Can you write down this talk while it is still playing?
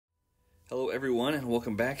Hello everyone and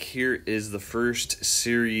welcome back. Here is the first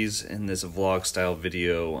series in this vlog style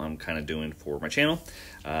video I'm kind of doing for my channel,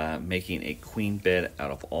 making a queen bed out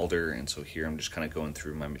of alder. And so here I'm just kind of going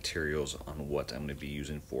through my materials on what I'm going to be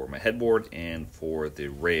using for my headboard and for the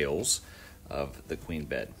rails of the queen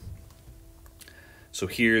bed. So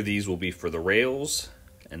here these will be for the rails,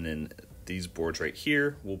 and then these boards right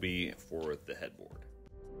here will be for the headboard.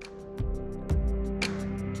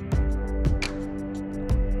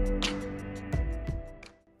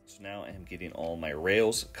 Now I'm getting all my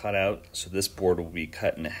rails cut out. So this board will be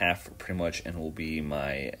cut in half pretty much and will be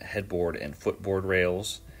my headboard and footboard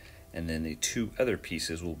rails. And then the two other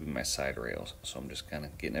pieces will be my side rails. So I'm just kind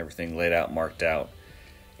of getting everything laid out, marked out,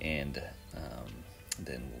 and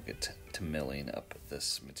then we'll get to milling up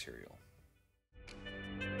this material.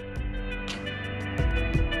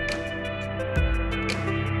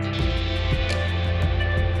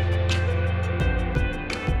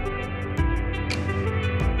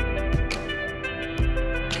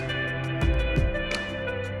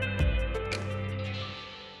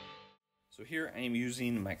 So here I am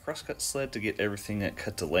using my crosscut sled to get everything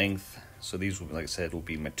cut to length. So these will, like I said, will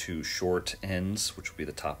be my two short ends, which will be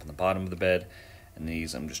the top and the bottom of the bed. And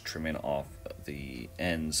these I'm just trimming off the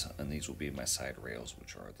ends, and these will be my side rails,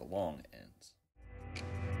 which are the long ends.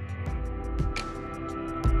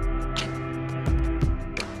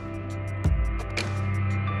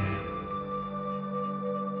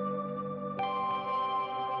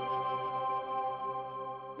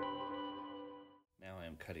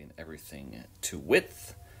 Cutting everything to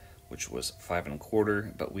width, which was 5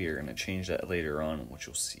 1/4, but we are going to change that later on, which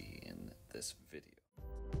you'll see in this video.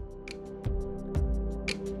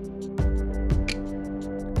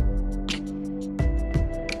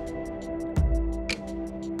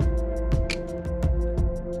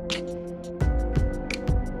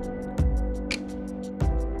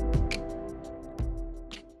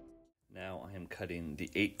 Cutting the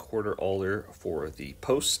 8 1/4 alder for the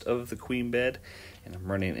post of the queen bed, and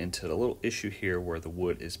I'm running into a little issue here where the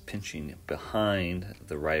wood is pinching behind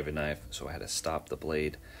the riving knife, so I had to stop the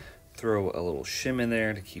blade, throw a little shim in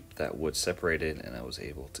there to keep that wood separated, and I was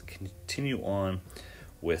able to continue on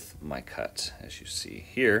with my cut as you see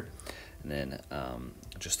here. And then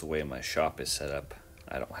just the way my shop is set up,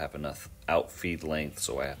 I don't have enough outfeed length,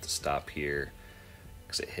 so I have to stop here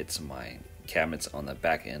because it hits my cabinets on the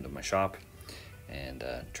back end of my shop, and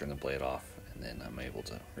turn the blade off, and then I'm able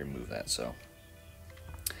to remove that. So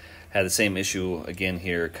had the same issue again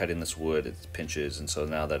here cutting this wood, it pinches, and so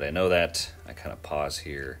now that I know that, I kind of pause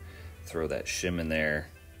here, throw that shim in there,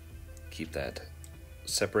 keep that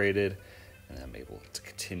separated, and I'm able to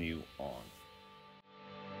continue on.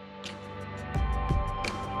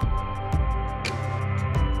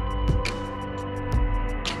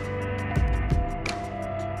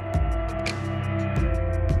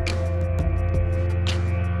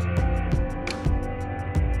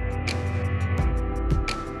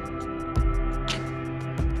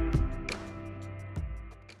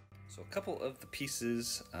 A couple of the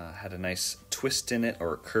pieces had a nice twist in it,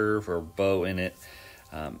 or a curve or a bow in it,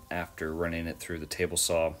 after running it through the table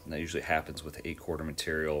saw. And that usually happens with 8 1/4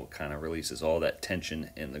 material, kind of releases all that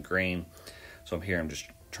tension in the grain. So I'm just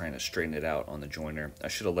trying to straighten it out on the joiner. I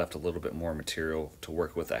should have left a little bit more material to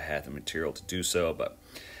work with. I had the material to do so, but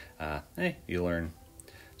hey, you learn.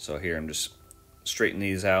 So here I'm just straightening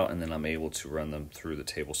these out, and then I'm able to run them through the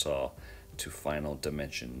table saw to final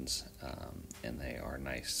dimensions, and they are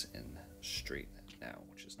nice and straight now,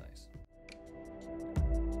 which is nice.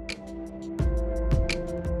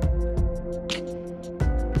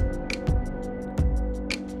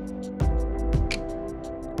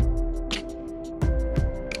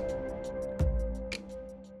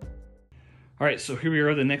 All right, so here we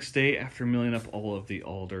are the next day after milling up all of the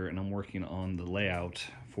alder, and I'm working on the layout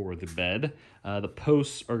for the bed. The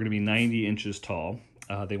posts are going to be 90 inches tall.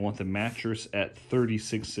 They want the mattress at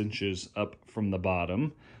 36 inches up from the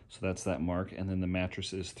bottom. So that's that mark. And then the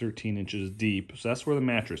mattress is 13 inches deep. So that's where the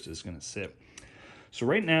mattress is going to sit. So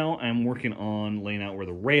right now I'm working on laying out where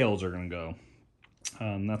the rails are going to go.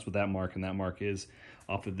 That's what that mark and that mark is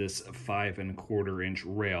off of this 5 1/4 inch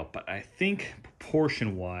rail. But I think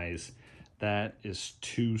proportion wise, that is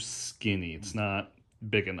too skinny. It's not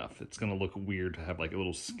big enough. It's going to look weird to have like a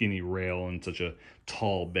little skinny rail in such a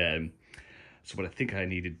tall bed. So what I think I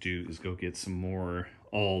need to do is go get some more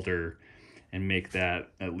alder and make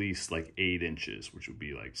that at least like 8 inches, which would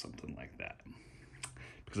be like something like that.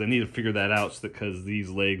 Because I need to figure that out, because these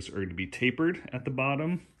legs are going to be tapered at the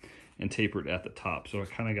bottom and tapered at the top. So I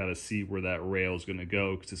kind of got to see where that rail is going to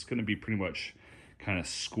go, because it's going to be pretty much kind of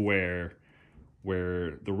square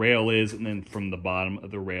where the rail is, and then from the bottom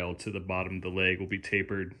of the rail to the bottom of the leg will be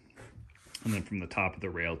tapered, and then from the top of the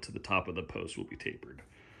rail to the top of the post will be tapered.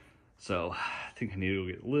 So I think I need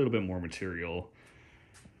to get a little bit more material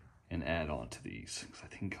and add on to these, because I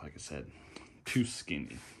think, like I said, too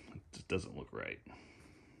skinny. It just doesn't look right.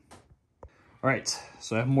 All right,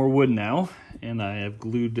 so I have more wood now, and I have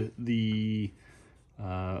glued the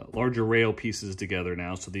larger rail pieces together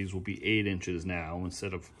now, so these will be 8 inches now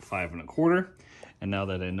instead of 5 1/4. And now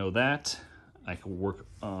that I know that, I can work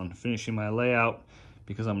on finishing my layout,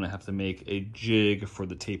 because I'm gonna have to make a jig for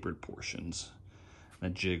the tapered portions.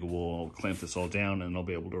 That jig will clamp this all down, and I'll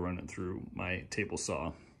be able to run it through my table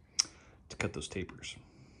saw to cut those tapers.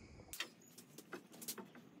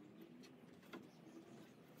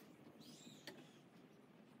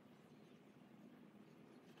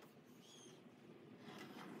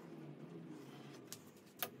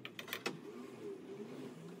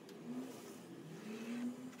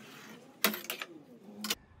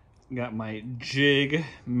 Got my jig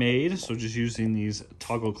made, so just using these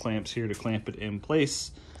toggle clamps here to clamp it in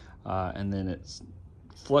place. And then it's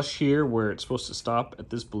flush here where it's supposed to stop at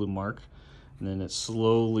this blue mark. And then it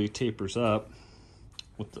slowly tapers up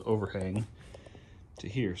with the overhang to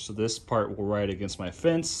here. So this part will ride against my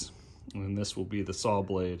fence, and then this will be the saw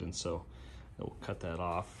blade, and so it will cut that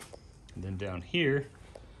off. And then down here,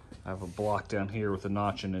 I have a block down here with a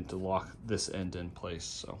notch in it to lock this end in place.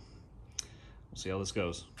 So we'll see how this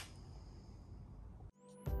goes.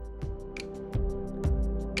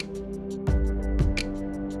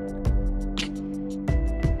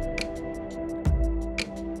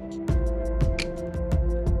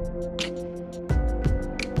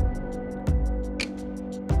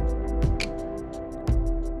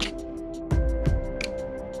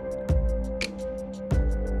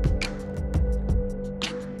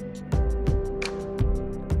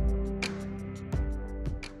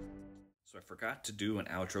 Forgot to do an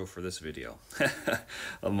outro for this video.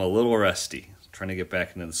 I'm a little rusty, trying to get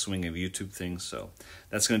back into the swing of YouTube things, so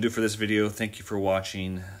that's going to do for this video. Thank you for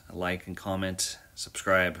watching. Like and comment,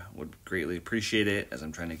 subscribe, would greatly appreciate it, as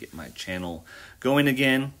I'm trying to get my channel going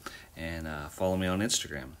again. And follow me on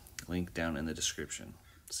Instagram, link down in the description.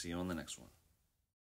 See you on the next one.